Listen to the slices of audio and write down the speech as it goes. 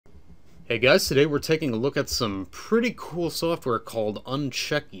Hey guys, today we're taking a look at some pretty cool software called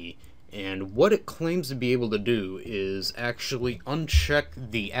Unchecky, and what it claims to be able to do is actually uncheck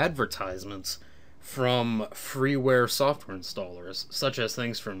the advertisements from freeware software installers, such as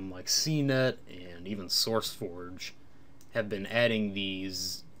things from like Cnet and even SourceForge have been adding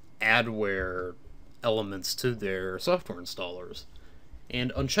these adware elements to their software installers.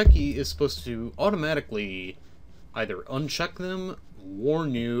 And Unchecky is supposed to automatically either uncheck them,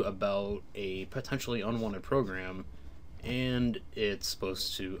 warn you about a potentially unwanted program, and it's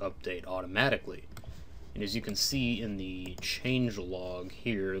supposed to update automatically. And as you can see in the change log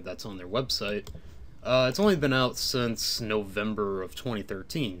here that's on their website, it's only been out since November of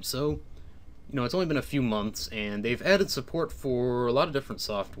 2013, so it's only been a few months, and they've added support for a lot of different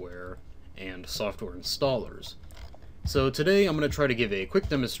software and software installers. So today I'm going to try to give a quick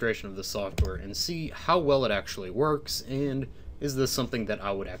demonstration of the software and see how well it actually works, and is this something that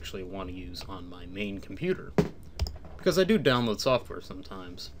I would actually want to use on my main computer. Because I do download software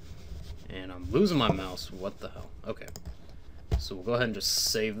sometimes. And I'm losing my mouse. What the hell? Okay. So we'll go ahead and just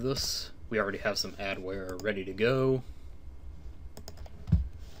save this. We already have some adware ready to go.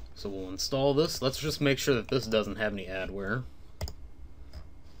 So we'll install this. Let's just make sure that this doesn't have any adware.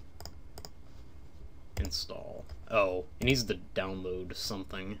 Install. Oh, it needs to download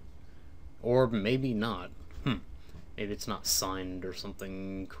something. Or maybe not. Maybe it's not signed or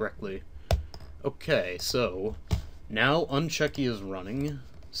something correctly. Okay, so now Unchecky is running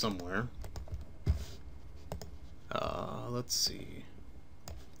somewhere. Let's see.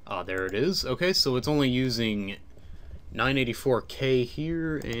 There it is. Okay, so it's only using 984K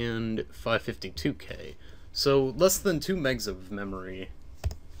here and 552K. So less than 2 megs of memory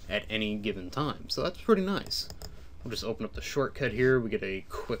at any given time. So that's pretty nice. We'll just open up the shortcut here. We get a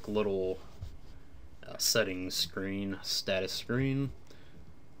quick little settings screen, status screen,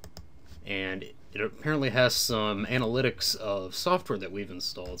 and it apparently has some analytics of software that we've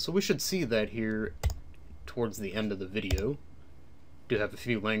installed, so we should see that here towards the end of the video. Do have a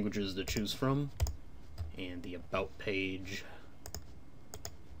few languages to choose from, and the about page,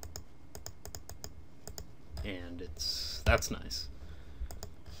 and that's nice.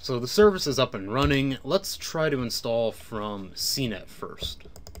 So the service is up and running. Let's try to install from Cnet first.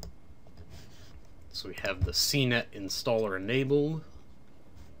 So we have the Cnet installer enabled,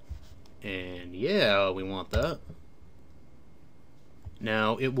 and yeah, we want that.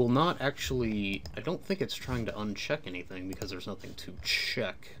 Now, it will not actually, I don't think it's trying to uncheck anything because there's nothing to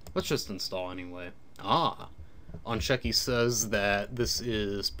check. Let's just install anyway. Unchecky says that this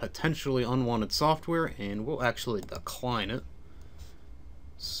is potentially unwanted software, and we'll actually decline it.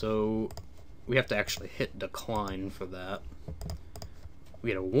 So we have to actually hit decline for that. We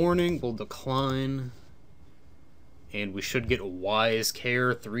get a warning, we'll decline, and we should get Wise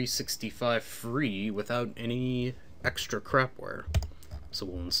Care 365 free without any extra crapware. So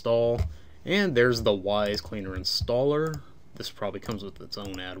we'll install, and there's the Wise Cleaner installer. This probably comes with its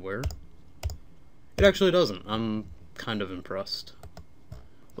own adware. It actually doesn't. I'm kind of impressed.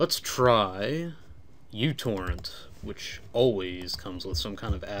 Let's try uTorrent, which always comes with some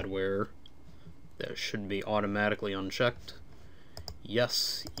kind of adware that should be automatically unchecked.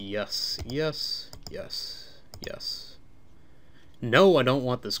 Yes, yes, yes, yes, yes. No, I don't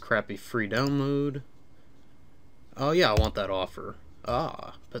want this crappy free download. Oh yeah, I want that offer.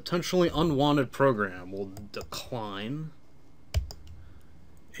 Potentially unwanted program. We'll decline.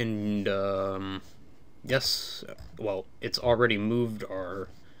 And, yes, well, it's already moved our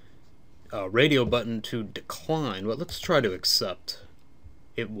radio button to decline, but let's try to accept.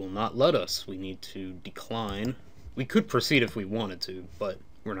 It will not let us. We need to decline. We could proceed if we wanted to, but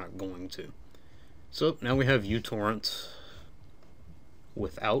we're not going to. So now we have uTorrent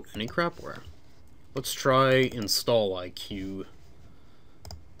without any crapware. Let's try install IQ.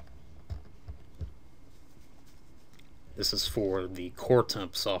 This is for the core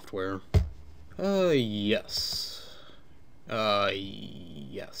temp software. Yes.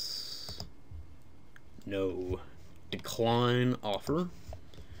 Yes. No. Decline offer.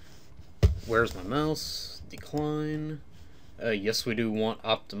 Where's my mouse? Decline. Yes, we do want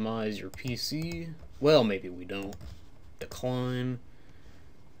optimize your PC. Well, maybe we don't. Decline.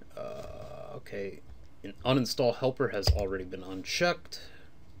 Okay. An uninstall helper has already been unchecked.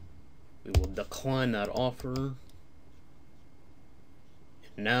 We will decline that offer.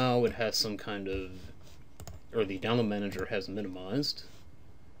 And now it has some kind of, or the download manager has minimized.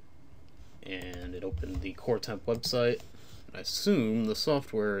 And it opened the core temp website. I assume the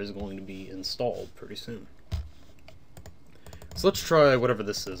software is going to be installed pretty soon. So let's try whatever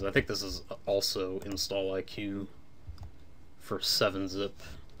this is. I think this is also install IQ for 7-zip.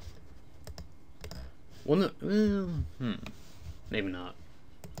 Well, no, maybe not.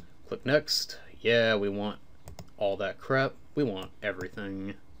 Click next. Yeah, we want all that crap. We want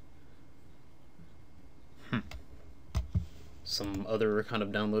everything. Some other kind of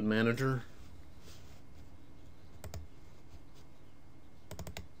download manager.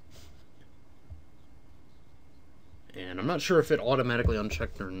 And I'm not sure if it automatically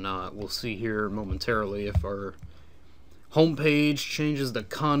unchecked or not. We'll see here momentarily if our homepage changes the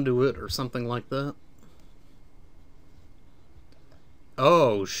conduit or something like that.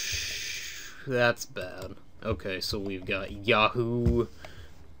 Oh, that's bad. Okay, so we've got Yahoo.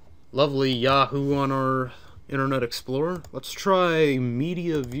 Lovely Yahoo on our Internet Explorer. Let's try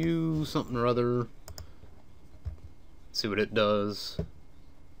Media View something or other. See what it does.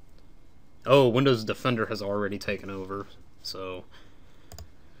 Oh, Windows Defender has already taken over, so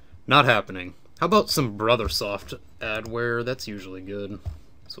not happening. How about some Brothersoft adware? That's usually good.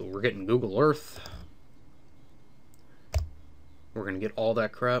 So we're getting Google Earth. We're gonna get all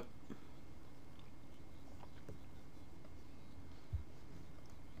that crap.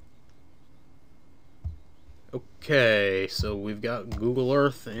 Okay, so we've got Google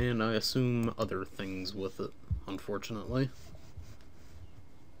Earth, and I assume other things with it, unfortunately.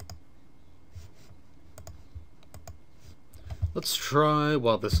 Let's try,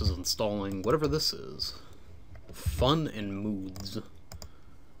 while this is installing, whatever this is. Fun and Moods.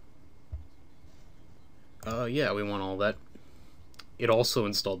 Yeah, we want all that. It also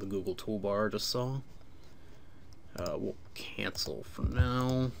installed the Google Toolbar, I just saw. We'll cancel for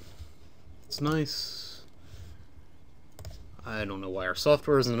now. It's nice. I don't know why our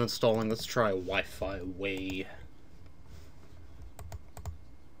software isn't installing. Let's try Wi-Fi Way.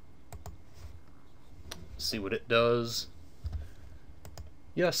 See what it does.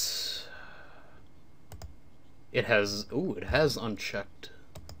 Yes. It has, ooh, it has unchecked.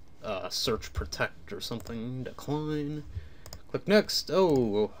 Search protect or something. Decline. Click next.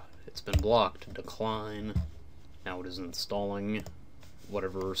 Oh, it's been blocked. Decline. Now it is installing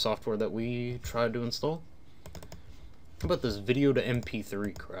whatever software that we tried to install. How about this video to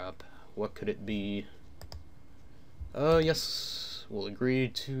MP3 crap? What could it be? Yes, we'll agree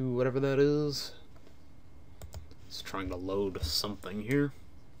to whatever that is. It's trying to load something here.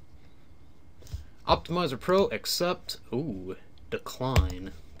 Optimizer Pro, accept. Ooh,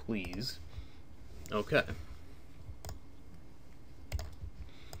 decline, please. Okay.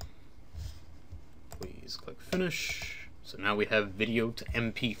 Please click finish. So now we have video to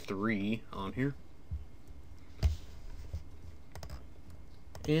MP3 on here.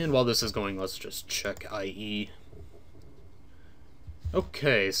 And while this is going, let's just check IE.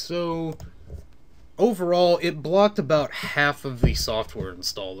 Okay, so overall, it blocked about half of the software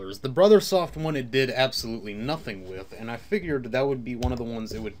installers. The Brothersoft one it did absolutely nothing with, and I figured that would be one of the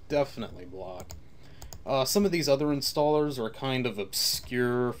ones it would definitely block. Some of these other installers are kind of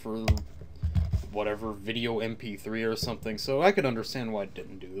obscure for whatever, video MP3 or something, so I could understand why it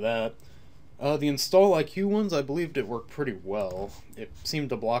didn't do that. The Install IQ ones, I believed it worked pretty well. It seemed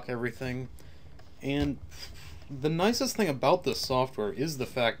to block everything. And the nicest thing about this software is the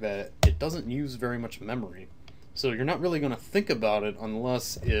fact that it doesn't use very much memory. So you're not really going to think about it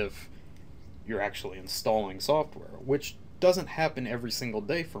unless if you're actually installing software, which doesn't happen every single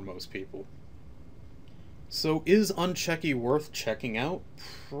day for most people. So is Unchecky worth checking out?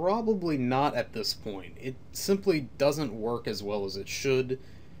 Probably not at this point. It simply doesn't work as well as it should,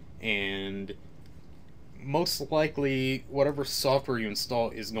 and most likely whatever software you install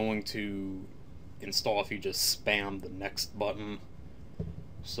is going to install if you just spam the next button.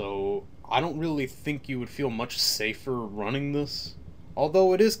 So I don't really think you would feel much safer running this,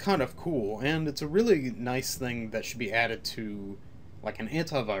 although it is kind of cool, and it's a really nice thing that should be added to like an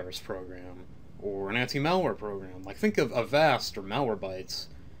antivirus program or an anti-malware program. Like think of Avast or Malwarebytes.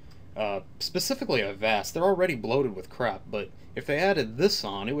 Specifically Avast, they're already bloated with crap, but if they added this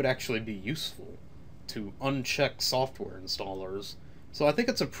on, it would actually be useful to uncheck software installers. So I think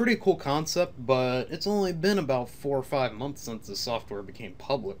it's a pretty cool concept, but it's only been about 4 or 5 months since the software became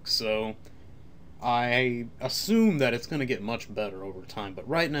public, so I assume that it's going to get much better over time, but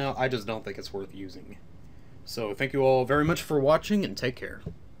right now I just don't think it's worth using. So thank you all very much for watching, and take care.